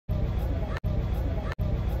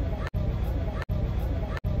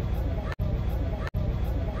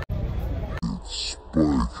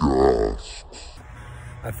I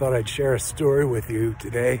thought I'd share a story with you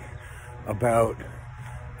today about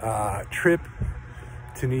a trip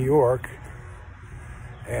to New York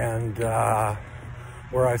and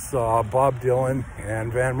where I saw Bob Dylan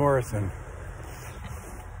and Van Morrison.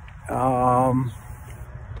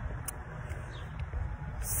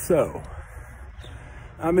 So,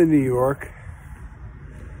 I'm in New York.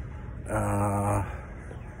 The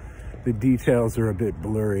details are a bit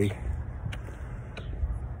blurry.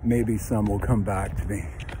 Maybe some will come back to me.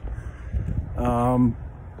 I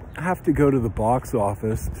have to go to the box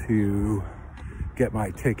office to get my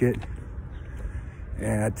ticket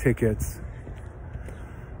and tickets,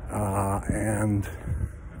 and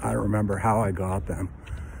I don't remember how I got them,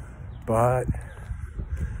 but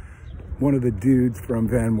one of the dudes from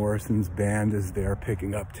Van Morrison's band is there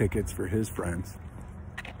picking up tickets for his friends.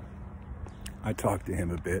 I talked to him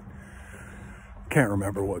a bit. Can't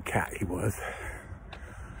remember what cat he was.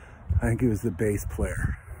 I think he was the bass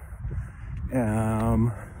player.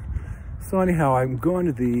 So anyhow, I'm going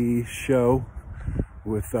to the show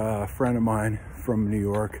with a friend of mine from New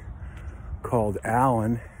York called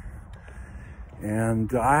Alan.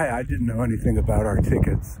 And I didn't know anything about our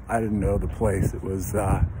tickets. I didn't know the place. It was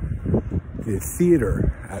the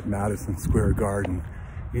theater at Madison Square Garden.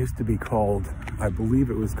 It used to be called, I believe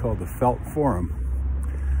it was called the Felt Forum.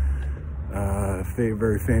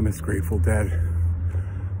 Very famous Grateful Dead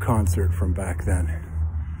concert from back then.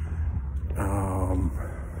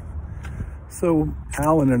 So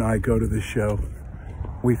Alan and I go to the show.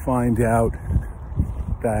 We find out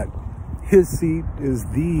that his seat is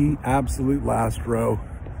the absolute last row.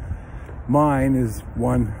 Mine is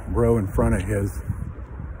one row in front of his.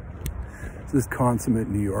 This consummate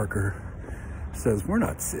New Yorker says, "We're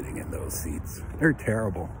not sitting in those seats. They're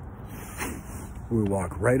terrible." We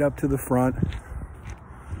walk right up to the front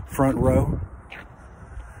row,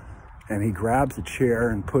 and he grabs a chair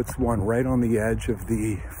and puts one right on the edge of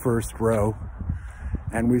the first row,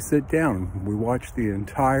 and we sit down. We watch the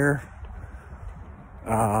entire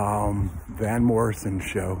Van Morrison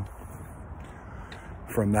show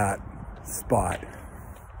from that spot.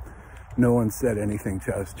 No one said anything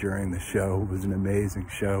to us during the show. It was an amazing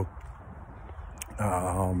show.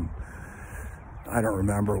 I don't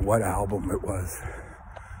remember what album it was.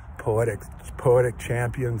 Poetic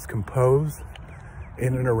Champions Compose.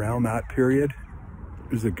 In and around that period.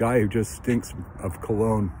 There's a guy who just stinks of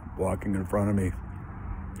cologne walking in front of me.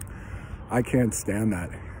 I can't stand that.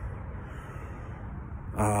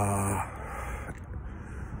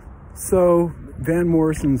 So Van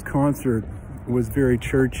Morrison's concert was very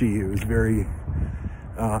churchy. It was very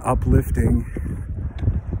uplifting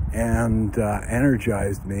and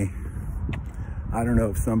energized me. I don't know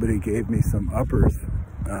if somebody gave me some uppers.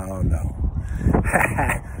 Oh no.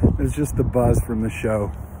 It was just the buzz from the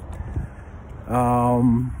show.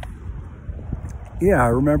 Yeah, I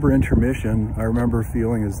remember intermission. I remember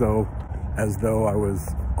feeling as though I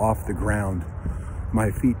was off the ground.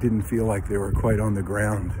 My feet didn't feel like they were quite on the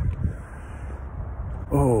ground.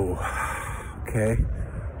 Oh, okay.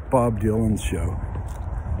 Bob Dylan's show.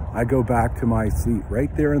 I go back to my seat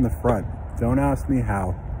right there in the front. Don't ask me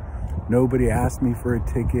how. Nobody asked me for a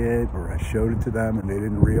ticket, or I showed it to them and they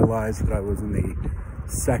didn't realize that I was in the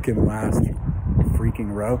second last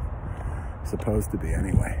freaking row. Supposed to be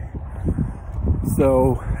anyway.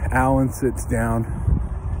 So Alan sits down.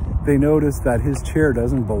 They notice that his chair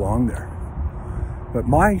doesn't belong there. But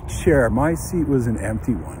my chair, my seat was an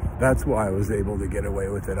empty one. That's why I was able to get away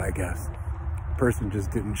with it, I guess. The person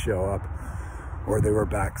just didn't show up, or they were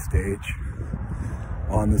backstage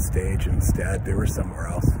on the stage instead. They were somewhere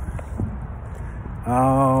else.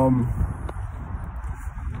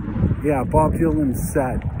 Yeah, Bob Dylan's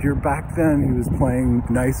set. Back then, he was playing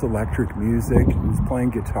nice electric music. He was playing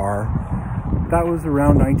guitar. That was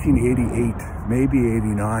around 1988, maybe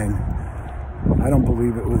 89. I don't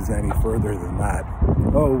believe it was any further than that.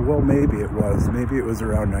 Oh, well, maybe it was. Maybe it was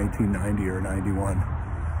around 1990 or 91.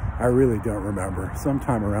 I really don't remember.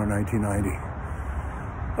 Sometime around 1990.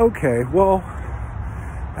 Okay, well,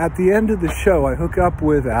 at the end of the show, I hook up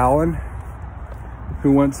with Alan,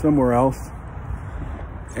 who went somewhere else,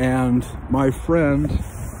 and my friend,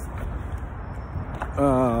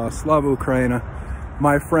 Slava Ukraina,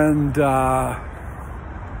 my friend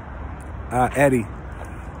Eddie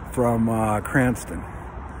from Cranston.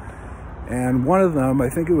 And one of them, I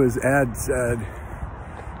think it was Ed, said,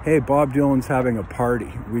 "Hey, Bob Dylan's having a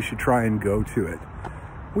party. We should try and go to it."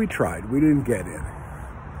 We tried. We didn't get in.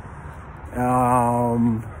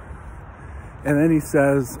 And then he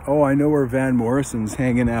says, "Oh, I know where Van Morrison's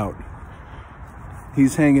hanging out.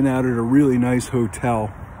 He's hanging out at a really nice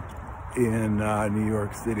hotel in New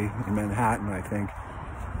York City, in Manhattan, I think.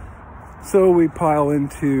 So we pile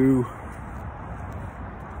into,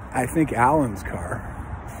 I think, Alan's car.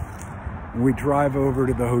 We drive over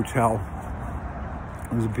to the hotel.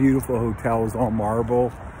 It was a beautiful hotel. It was all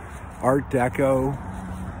marble, Art Deco,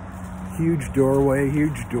 huge doorway,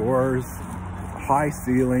 huge doors, high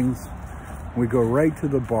ceilings. We go right to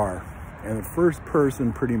the bar. And the first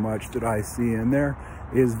person pretty much that I see in there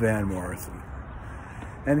is Van Morrison.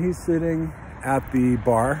 And he's sitting at the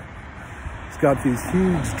bar. He's got these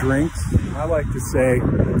huge drinks. I like to say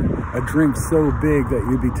a drink so big that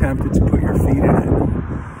you'd be tempted to put your feet in it.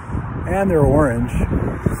 And they're orange,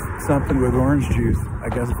 something with orange juice, I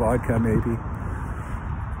guess vodka maybe.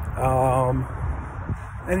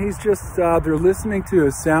 And he's just, they're listening to a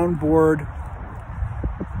soundboard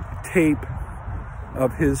tape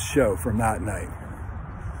of his show from that night.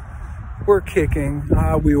 We're kicking,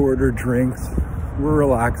 we order drinks, we're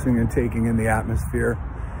relaxing and taking in the atmosphere.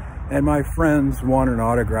 And my friends want an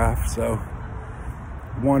autograph, so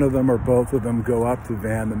one of them or both of them go up to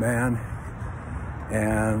Van the Man,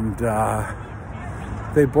 and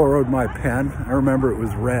they borrowed my pen. I remember it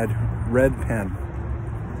was red pen.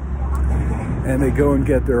 And they go and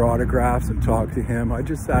get their autographs and talk to him. I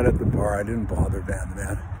just sat at the bar. I didn't bother Van the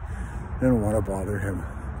Man. I didn't want to bother him.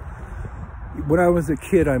 When I was a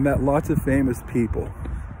kid, I met lots of famous people.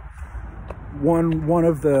 One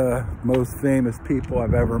of the most famous people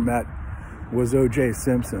I've ever met was O.J.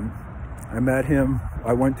 Simpson. I met him.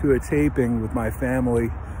 I went to a taping with my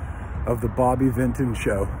family of the Bobby Vinton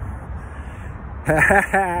show.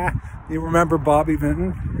 You remember Bobby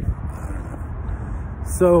Vinton?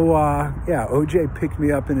 So, yeah, O.J. picked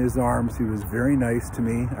me up in his arms. He was very nice to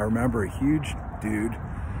me. I remember a huge dude,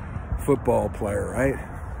 football player, right?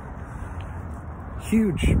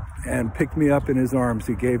 Huge, and picked me up in his arms.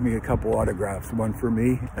 He gave me a couple autographs, one for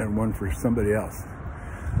me and one for somebody else.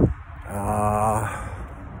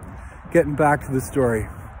 Getting back to the story.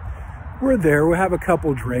 We're there, we have a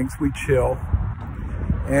couple drinks, we chill.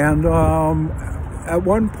 And at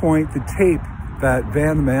one point, the tape that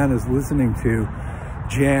Van the Man is listening to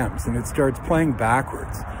jams, and it starts playing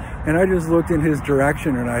backwards. And I just looked in his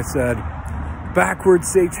direction and I said, "Backwards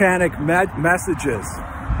satanic messages."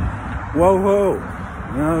 Whoa, whoa.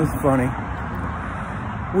 That was funny.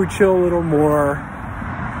 We chill a little more.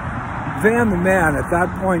 Van the Man at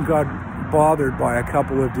that point got bothered by a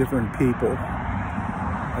couple of different people.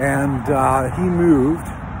 And he moved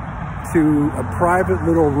to a private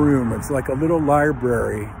little room. It's like a little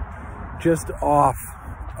library just off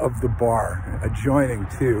of the bar, adjoining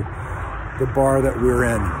to the bar that we're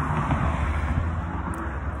in.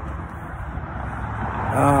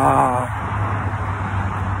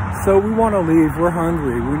 So we want to leave, we're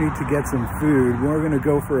hungry, we need to get some food. We're going to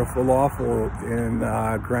go for a falafel in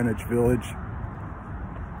Greenwich Village.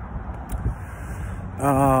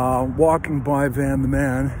 Walking by Van the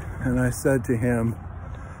Man, and I said to him,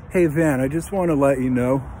 "Hey Van, I just want to let you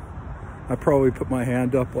know," I probably put my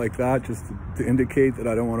hand up like that just to indicate that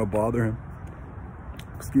I don't want to bother him.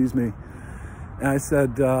 Excuse me. And I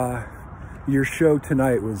said, "Your show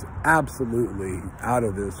tonight was absolutely out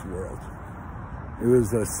of this world. It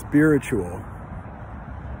was a spiritual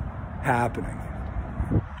happening."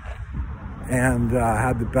 And I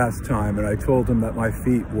had the best time. And I told him that my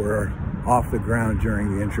feet were off the ground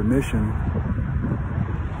during the intermission.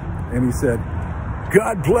 And he said,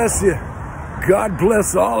 "God bless you. God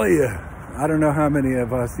bless all of you." I don't know how many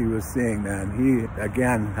of us he was seeing, man. He,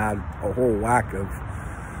 again, had a whole whack of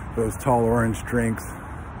those tall orange drinks.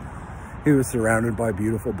 He was surrounded by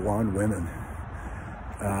beautiful blonde women.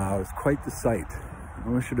 It was quite the sight.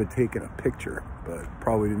 I should have taken a picture, but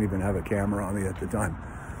probably didn't even have a camera on me at the time.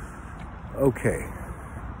 Okay.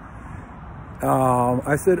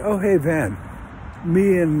 I said, "Oh, hey, Van."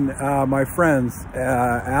 Me and my friends,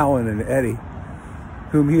 Alan and Eddie,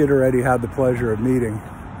 whom he had already had the pleasure of meeting,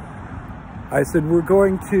 I said, "We're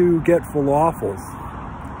going to get falafels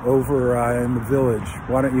over in the village.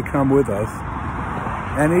 Why don't you come with us?"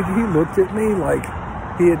 And he looked at me like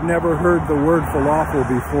he had never heard the word falafel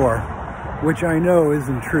before, which I know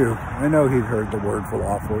isn't true. I know he'd heard the word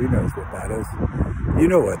falafel. He knows what that is. You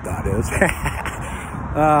know what that is.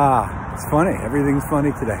 It's funny. Everything's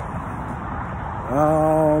funny today.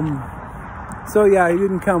 So yeah, he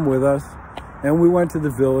didn't come with us. And we went to the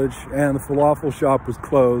village, and the falafel shop was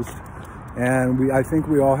closed. And I think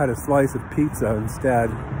we all had a slice of pizza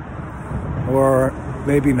instead. Or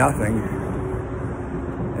maybe nothing.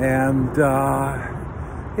 And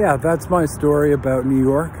yeah, that's my story about New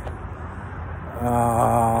York.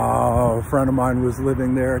 A friend of mine was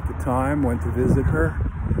living there at the time, went to visit her.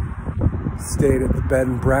 Stayed at the bed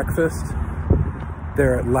and breakfast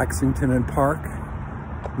there at Lexington and Park.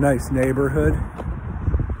 Nice neighborhood.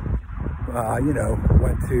 You know,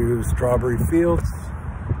 went to Strawberry Fields.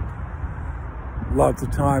 Lots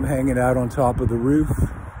of time hanging out on top of the roof,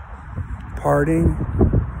 partying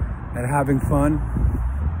and having fun.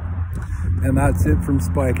 And that's it from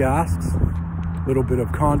Spike Asks. A little bit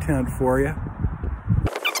of content for you.